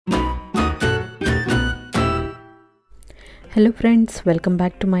Hello friends, welcome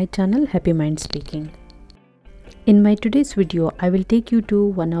back to my channel Happy Mind Speaking. In my today's video, I will take you to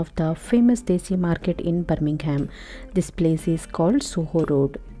one of the famous Desi market in Birmingham. This place is called Soho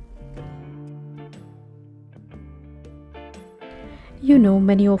Road. You know,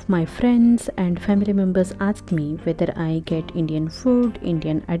 many of my friends and family members ask me whether I get Indian food,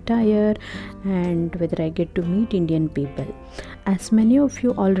 Indian attire, and whether I get to meet Indian people. As many of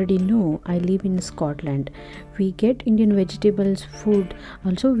you already know, I live in Scotland. We get Indian vegetables, food,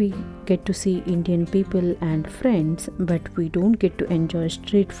 also we get to see Indian people and friends, but we don't get to enjoy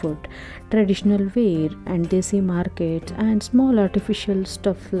street food, traditional wear and desi markets and small artificial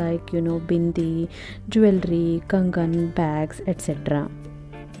stuff like, bindi, jewelry, kangan, bags, etc.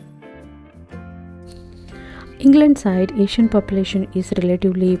 England side Asian population is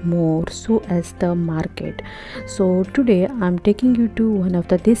relatively more, so as the market. So today I'm taking you to one of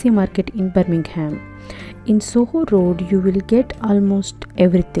the Desi market in Birmingham. In Soho Road you will get almost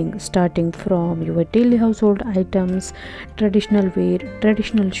everything, starting from your daily household items, traditional wear,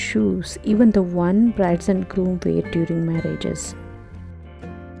 traditional shoes, even the one brides and groom wear during marriages.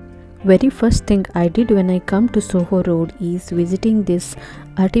 Very first thing I did when I come to Soho Road is visiting this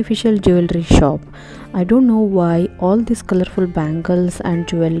artificial jewelry shop. I don't know why all these colorful bangles and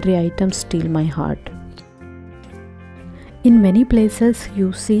jewelry items steal my heart. In many places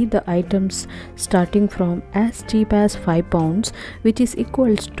you see the items starting from as cheap as £5, which is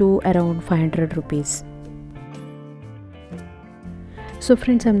equals to around 500 rupees. So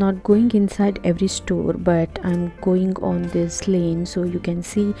friends, I'm not going inside every store, but I'm going on this lane so you can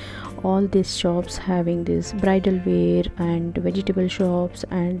see all these shops having this bridal wear and vegetable shops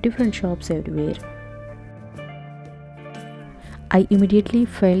and different shops everywhere. I immediately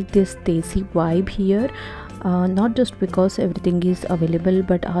felt this Desi vibe here. Not just because everything is available,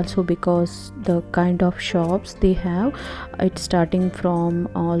 but also because the kind of shops they have, it's starting from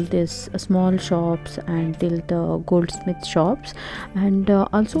all these small shops until the goldsmith shops, and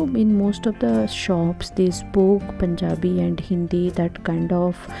also in most of the shops they spoke Punjabi and Hindi that kind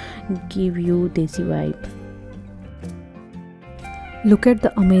of give you Desi vibe. Look at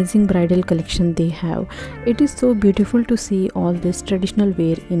the amazing bridal collection they have. It is so beautiful to see all this traditional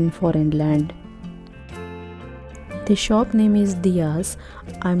wear in foreign land. The shop name is Diya's.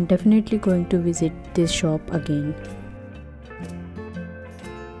 I'm definitely going to visit this shop again.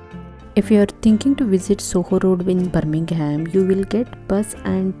 If you are thinking to visit Soho Road in Birmingham, you will get bus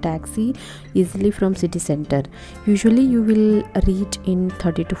and taxi easily from city center. Usually you will reach in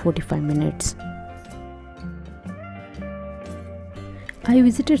 30 to 45 minutes. I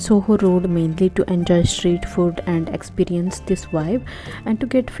visited Soho Road mainly to enjoy street food and experience this vibe, and to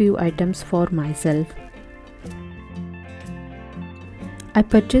get few items for myself. I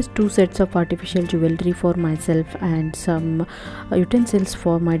purchased 2 sets of artificial jewelry for myself and some utensils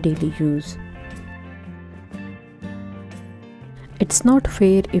for my daily use. It's not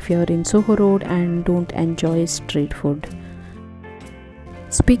fair if you are in Soho Road and don't enjoy street food.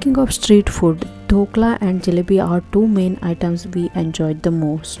 Speaking of street food, dhokla and jalebi are 2 main items we enjoyed the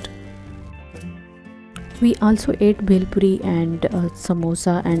most. We also ate bhel puri and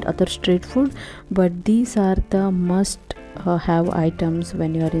samosa and other street food, but these are the must have items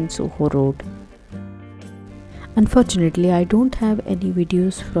when you are in Soho Road. Unfortunately, I don't have any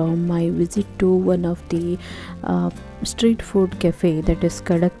videos from my visit to one of the street food cafe, that is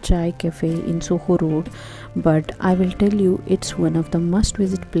Kadak Chai Cafe in Soho Road, but I will tell you it's one of the must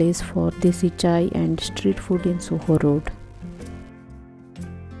visit place for desi chai and street food in Soho Road.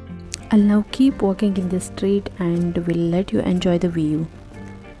 I'll now keep walking in the street and will let you enjoy the view.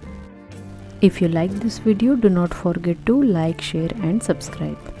 If you like this video, do not forget to like, share and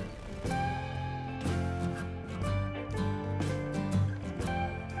subscribe.